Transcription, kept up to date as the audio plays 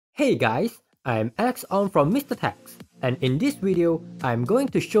Hey guys, I'm Alex On from Mr. Tax, and in this video, I'm going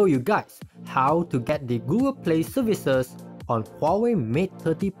to show you guys how to get the Google Play services on Huawei Mate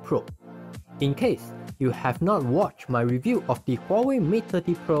 30 Pro. In case you have not watched my review of the Huawei Mate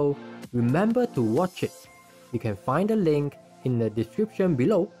 30 Pro, remember to watch it. You can find the link in the description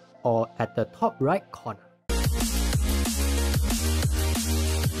below or at the top right corner.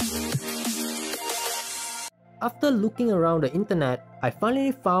 After looking around the internet, I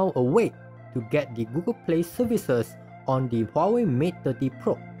finally found a way to get the Google Play services on the Huawei Mate 30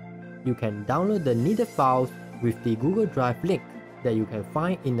 Pro. You can download the needed files with the Google Drive link that you can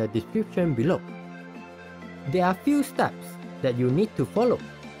find in the description below. There are few steps that you need to follow.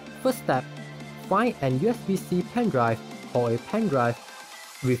 First step, find an USB-C pen drive or a pen drive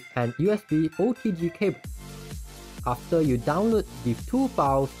with an USB OTG cable. After you download the two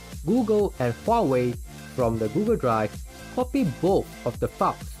files, Google and Huawei, from the Google Drive, copy both of the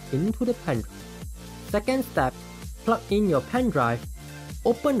files into the pen drive. Second step, plug in your pen drive,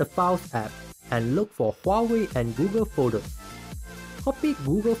 open the Files app and look for Huawei and Google folders. Copy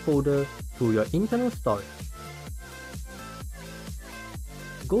Google folder to your internal storage.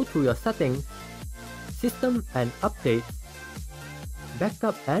 Go to your settings, System and Updates,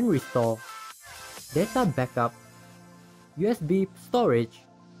 Backup and Restore, Data Backup, USB storage,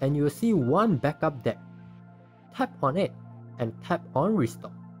 and you will see one backup there. Tap on it and tap on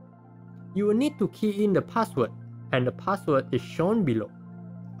Restore. You will need to key in the password, and the password is shown below.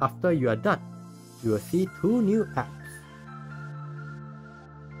 After you are done, you will see two new apps.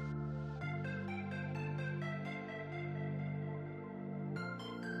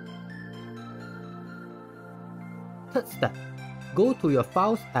 Third step, go to your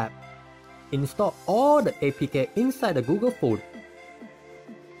Files app. Install all the APK inside the Google folder.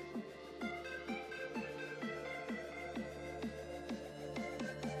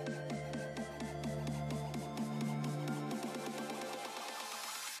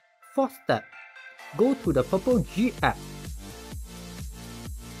 Fourth step, go to the purple G app.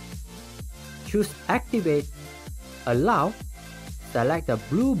 Choose Activate, Allow, select the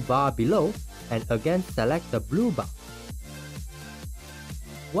blue bar below, and again select the blue bar.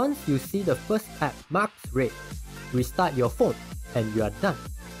 Once you see the first app marked red, restart your phone and you are done.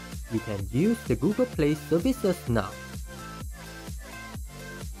 You can use the Google Play services now.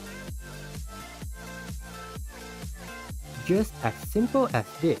 Just as simple as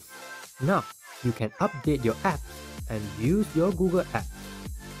this. Now, you can update your apps and use your Google Apps.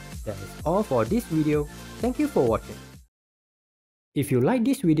 That is all for this video. Thank you for watching. If you like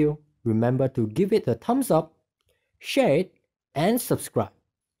this video, remember to give it a thumbs up, share it, and subscribe.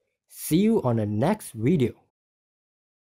 See you on the next video.